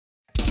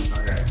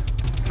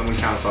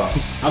count us off.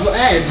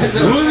 Hey, that's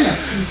a 1,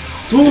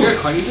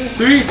 2,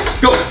 3,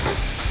 go!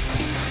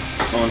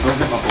 Oh, and don't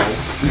hit my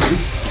balls.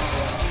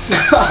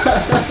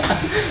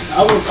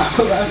 I will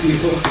love you.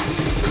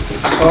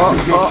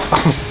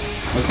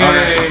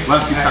 Okay,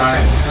 lefty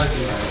time.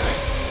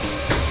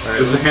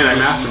 This is the hand I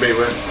masturbate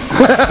with.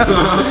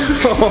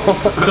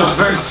 So it's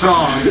very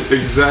strong.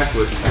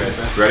 Exactly. Okay,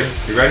 ready?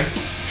 You ready?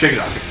 Shake it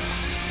off.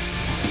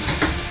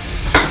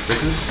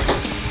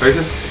 Ready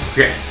this?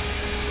 Okay.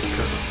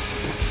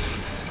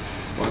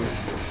 1,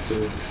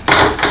 2.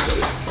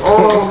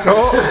 Oh! I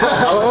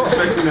was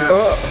expecting that.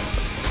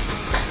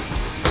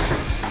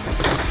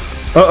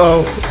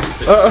 Uh-oh.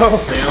 Uh-oh.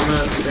 Stay on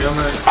that. Stay on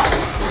that.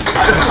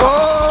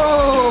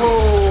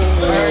 Oh!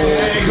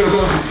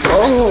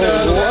 Oh,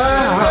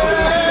 wow.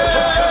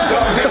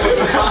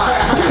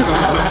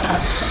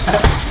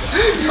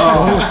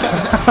 Oh,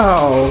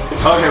 wow.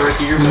 Okay,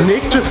 Ricky, you're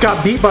Nick just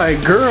got beat by a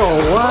girl.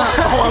 Wow.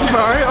 Oh, I'm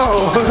sorry.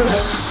 Oh.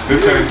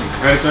 Good turn.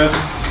 Ready for this?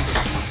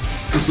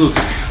 I'm so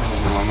tired.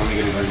 Oh, let me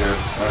get it right there.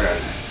 Okay.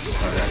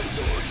 Okay.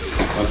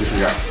 Let's do some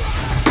guys.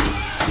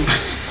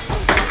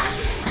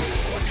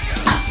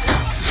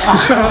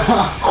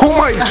 Oh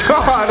my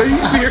god, are you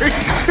serious?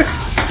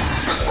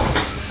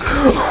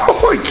 Oh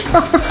my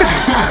god.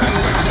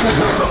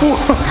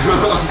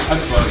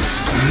 That's funny.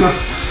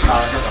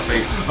 Hurt my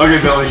face. Okay,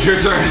 Billy, your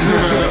turn.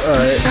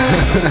 Alright.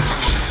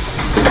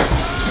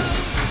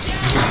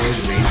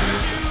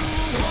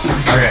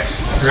 Okay.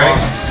 Ready?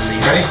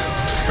 Ready?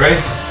 Ready?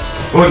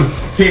 1,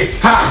 2,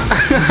 ha!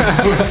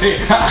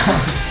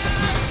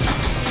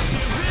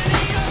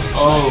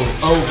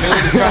 Oh,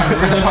 Billy's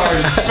trying really hard.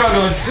 It's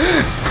struggling.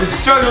 It's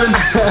struggling.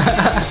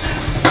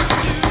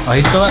 Oh,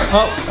 he's still at.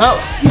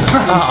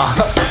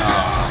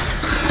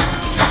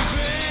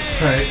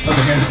 Alright,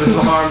 okay. This is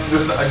the harm.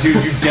 This is the,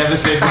 dude, you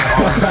devastated my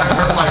arm. That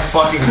hurt like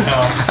fucking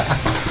hell.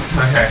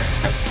 Okay.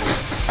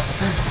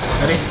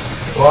 Ready?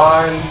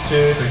 1,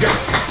 2, 3, go.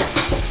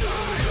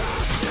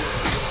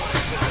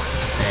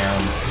 Damn.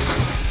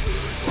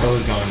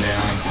 Billy's going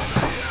down.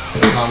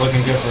 It's not looking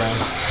good for him.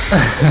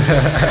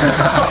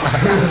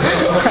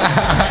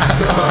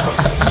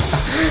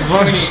 I'm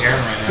wanting to eat air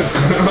right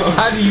now.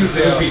 How do you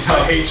feel? I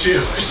hate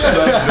you. Shut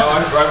up. No,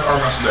 I've arm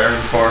wrestled the air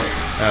before.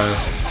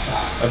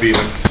 I beat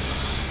him.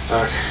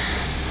 Okay.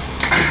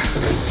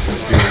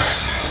 Let's do this.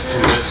 Do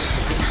this.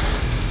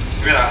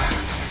 Yeah.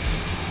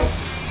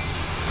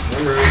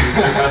 Remember,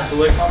 you has to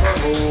lick my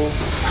butthole.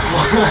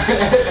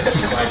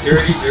 My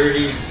dirty,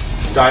 dirty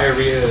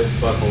diarrhea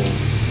butthole.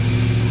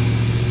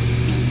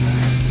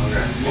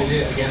 Okay. Did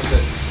it against the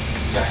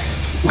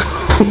giant.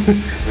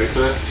 Wait for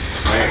this.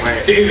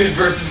 Wait. David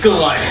versus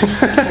Goliath.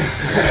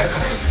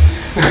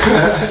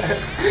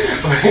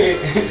 Wait.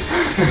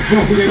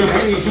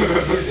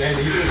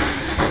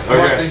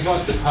 Okay. He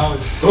wants the pound.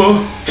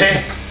 Oh,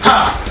 hey,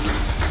 ha!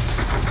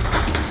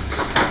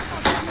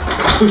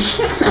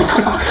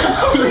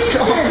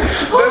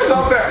 That's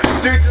not fair.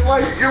 Dude,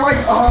 you're like,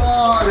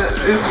 oh, this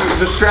is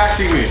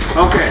distracting me.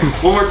 Okay,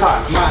 one more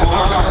time. My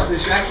arm is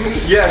distracting me?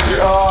 Yes,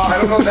 I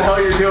don't know what the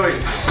hell you're doing.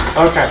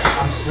 Okay.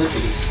 I'm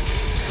slippy.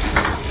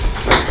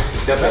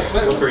 He's got that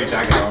slippery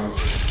jacket on.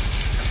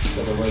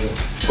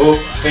 Oh,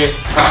 hey,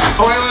 ha.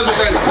 Oh, wait,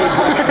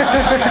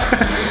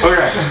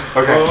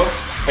 okay. Oh,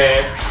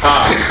 hey,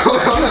 ha.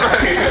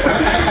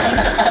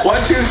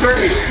 1, 2,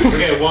 3.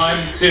 Okay, 1,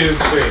 2,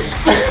 3.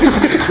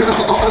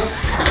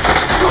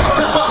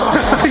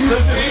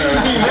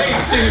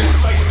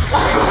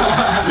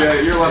 Yeah,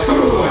 you're left on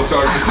the point,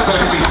 sorry.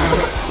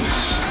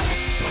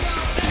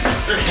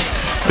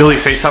 Billy,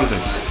 say something.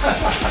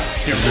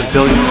 This is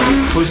Billy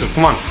exclusive.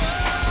 Come on.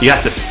 You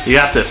got this. You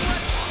got this.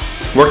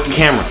 Work the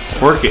camera.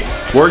 Work it.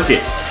 Work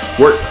it.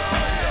 Work.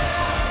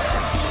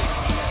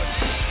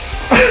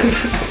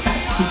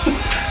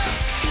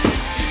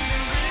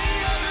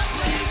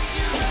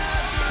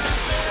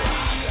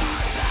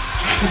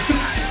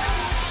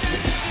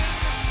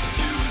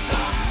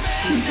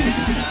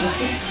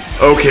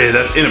 Okay,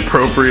 that's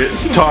inappropriate.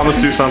 Thomas,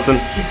 do something.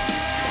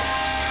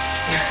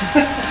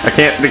 I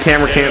can't. The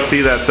camera can't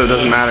see that, so it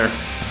doesn't matter.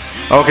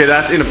 Okay,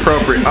 that's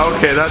inappropriate.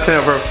 Okay, that's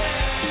inappropriate.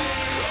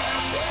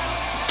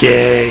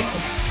 Gay.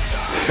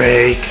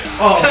 Fake.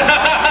 Oh.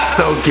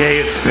 So gay,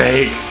 it's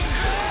fake.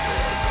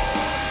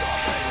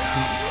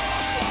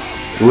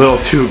 A little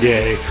too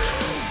gay.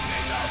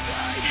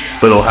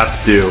 But it'll have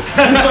to do.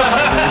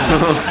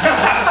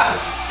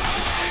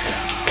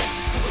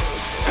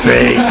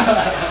 Fake.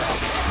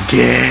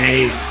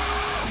 Gay.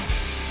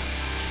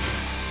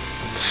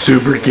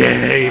 Super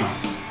gay. Oh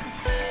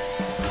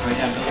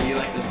yeah, Billy, you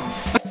like this one.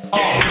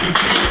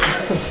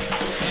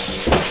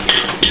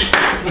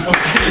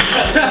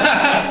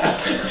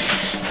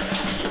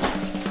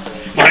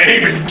 My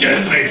name is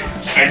deadly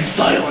and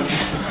silent.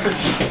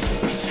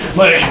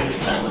 My name is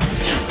silent and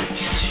deadly.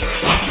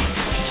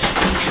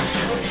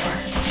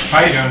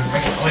 How you doing?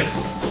 Making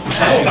noises.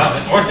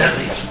 Silent or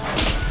deadly.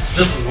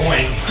 Just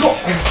annoying.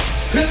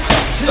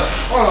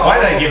 Why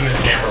did I give him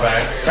his camera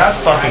bag? That's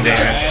fucking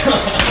damn.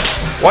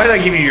 Why did I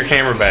give you your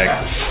camera bag?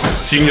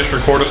 So you can just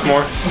record us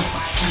more?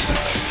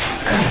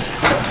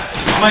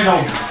 might go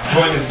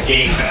join this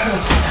game fest.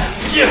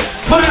 Yeah,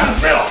 put it in the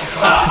middle.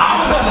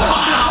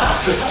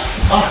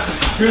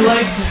 You're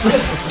like just like.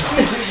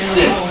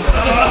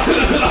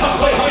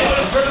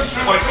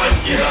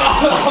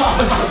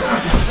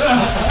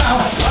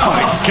 Oh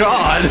my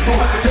god!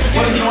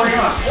 What is going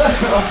on?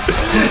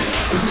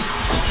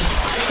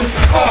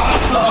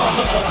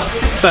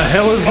 What the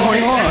hell is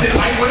going on?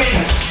 I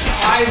win!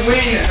 I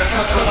win!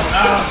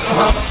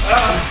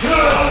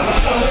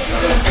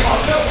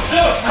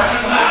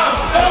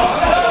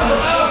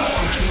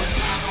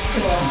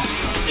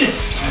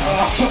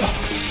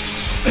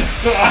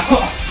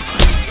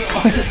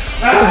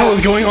 What the hell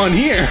is going on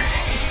here?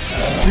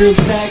 Group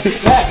tax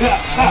back.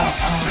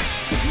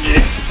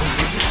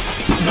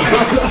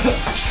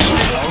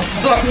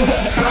 What's up?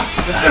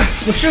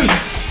 Well, shoot!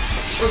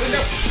 Where'd they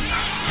go?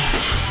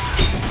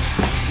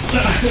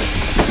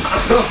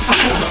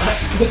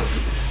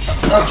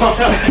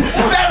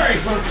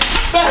 Berries!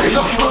 Berries!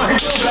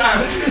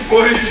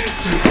 Boy!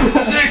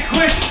 Nick,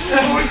 quick!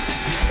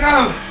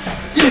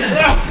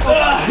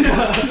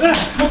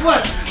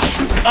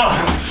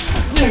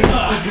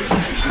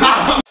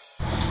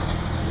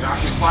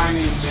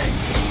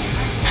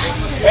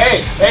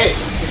 Hey, hey,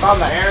 you found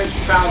the Aaron, you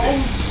found it. Oh,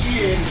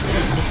 shit.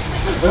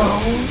 I'm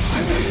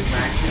gonna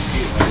smack your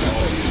shit right now.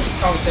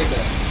 Oh, take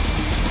that.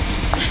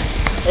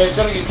 Hey, it's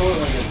gonna get cooler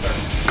when you get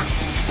started.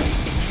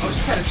 Oh,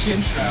 she had a chin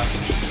strap.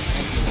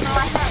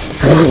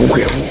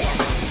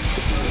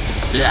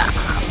 Yeah.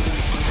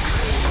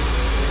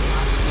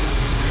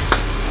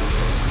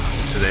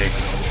 Today.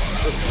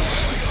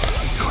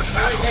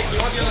 Hey, you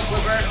want the other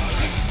slipper?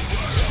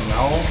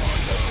 No.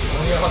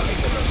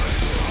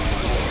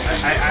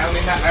 I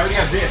already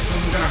have this. This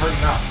is gonna hurt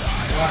enough.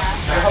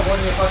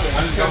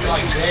 I'm just gonna be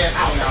like this,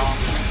 you know.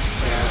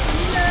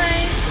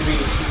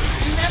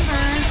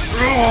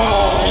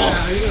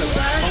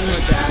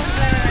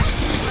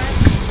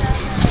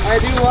 I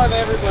do love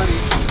everybody.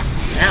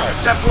 Now,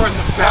 Except for in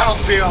the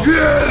battlefield.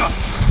 Yeah!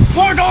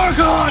 Mark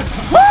Archon!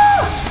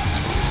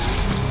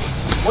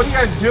 What are you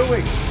guys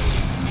doing?